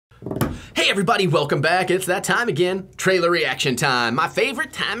Hey everybody, welcome back. It's that time again. Trailer reaction time. My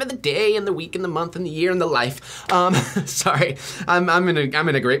favorite time of the day and the week and the month and the year and the life. Sorry, I'm in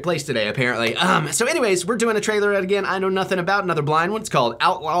a great place today apparently. So anyways, we're doing a trailer again I know nothing about, another blind one. It's called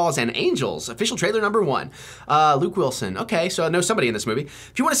Outlaws and Angels, official trailer number 1. Luke Wilson. Okay, so I know somebody in this movie.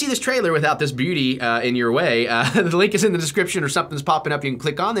 If you want to see this trailer without this beauty in your way, the link is in the description or something's popping up you can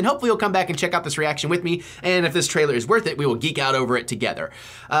click on. Then hopefully you'll come back and check out this reaction with me. And if this trailer is worth it, we will geek out over it together.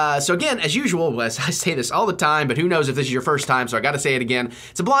 So again, as usual, as I say this all the time, but who knows if this is your first time, so I gotta say it again.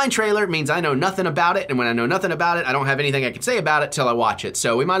 It's a blind trailer. It means I know nothing about it, and when I know nothing about it, I don't have anything I can say about it till I watch it.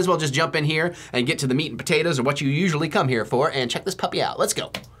 So we might as well just jump in here and get to the meat and potatoes of what you usually come here for and check this puppy out. Let's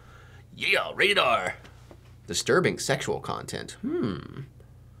go. Yeah, radar. Disturbing sexual content.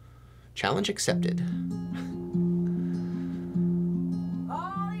 Challenge accepted.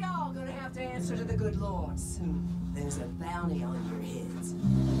 All y'all gonna have to answer to the good Lord soon. There's a bounty on your heads.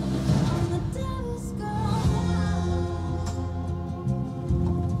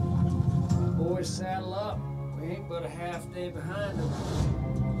 Boys, saddle up. We ain't but a half day behind them.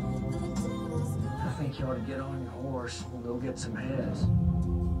 I think you ought to get on your horse. We'll go get some heads.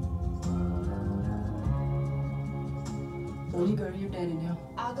 Will you go to your daddy now?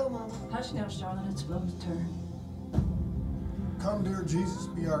 I'll go, Mama. Hush now, Charlotte. It's Flo's turn. Come, dear Jesus,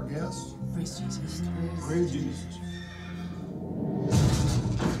 be our guest. Praise Jesus. Praise Jesus.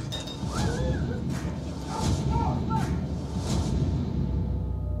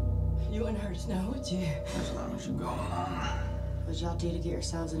 You wouldn't hurt us now, would you? As long as you go along. What y'all do to get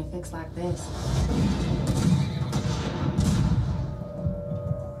yourselves in a fix like this?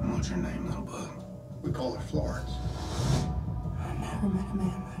 What's your name, little bug? We call her Florence. I never met a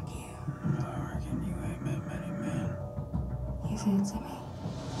man like you. I reckon you ain't met many men. You fancy me?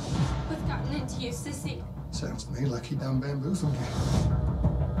 What's gotten into you, sissy? Sounds to me like he done bamboozled you.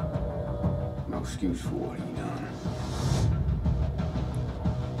 No excuse for what he done.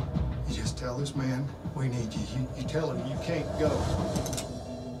 You just tell this man we need you. You tell him you can't go.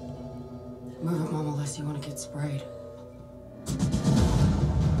 Move it, Mama, unless you want to get sprayed.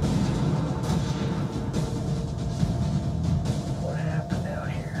 What happened out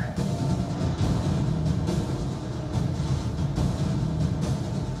here?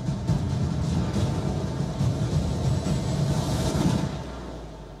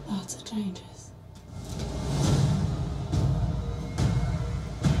 Lots of changes.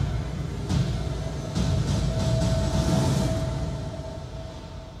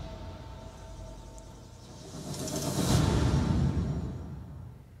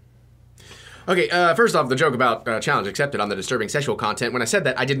 Okay, first off, the joke about challenge accepted on the disturbing sexual content. When I said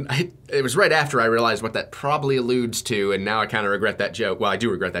that, it was right after I realized what that probably alludes to, and now I kind of regret that joke. Well, I do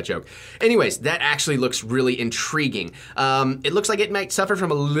regret that joke. Anyways, that actually looks really intriguing. It looks like it might suffer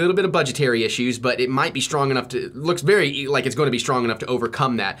from a little bit of budgetary issues, but it might be strong enough to, looks very like it's going to be strong enough to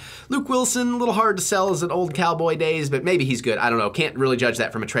overcome that. Luke Wilson, a little hard to sell as an old cowboy days, but maybe he's good. I don't know, can't really judge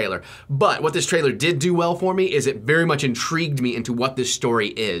that from a trailer. But what this trailer did do well for me is it very much intrigued me into what this story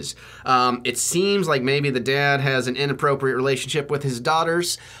is. It seems like maybe the dad has an inappropriate relationship with his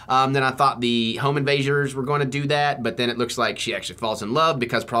daughters. Then I thought the home invaders were going to do that, but then it looks like she actually falls in love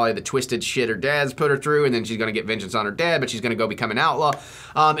because probably the twisted shit her dad's put her through, and then she's going to get vengeance on her dad, but she's going to go become an outlaw.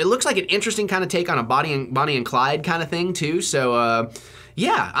 It looks like an interesting kind of take on a Bonnie and Clyde kind of thing too. So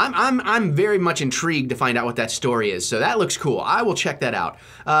yeah, I'm very much intrigued to find out what that story is. So that looks cool. I will check that out.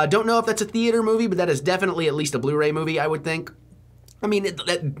 Don't know if that's a theater movie, but that is definitely at least a Blu-ray movie, I would think. I mean,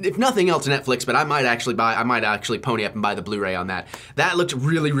 if nothing else, Netflix, but I might actually pony up and buy the Blu-ray on that. That looked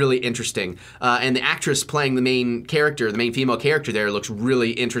really, really interesting. And the actress playing the main character, the main female character there, looks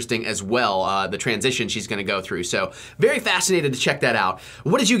really interesting as well, the transition she's gonna go through. So very fascinated to check that out.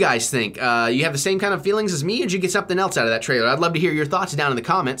 What did you guys think? You have the same kind of feelings as me, or did you get something else out of that trailer? I'd love to hear your thoughts down in the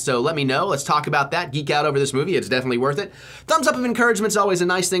comments, so let me know. Let's talk about that, geek out over this movie. It's definitely worth it. Thumbs up of encouragement is always a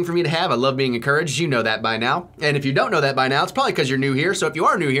nice thing for me to have. I love being encouraged. You know that by now. And if you don't know that by now, it's probably because you're new here. So if you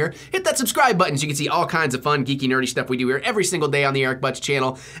are new here, hit that subscribe button so you can see all kinds of fun, geeky, nerdy stuff we do here every single day on the Eric Butts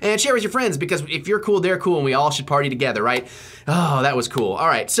channel. And share with your friends, because if you're cool, they're cool, and we all should party together, right? Oh, that was cool. All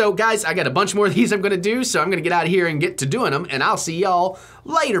right, so guys, I got a bunch more of these I'm gonna do, so I'm gonna get out of here and get to doing them, and I'll see y'all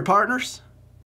later, partners.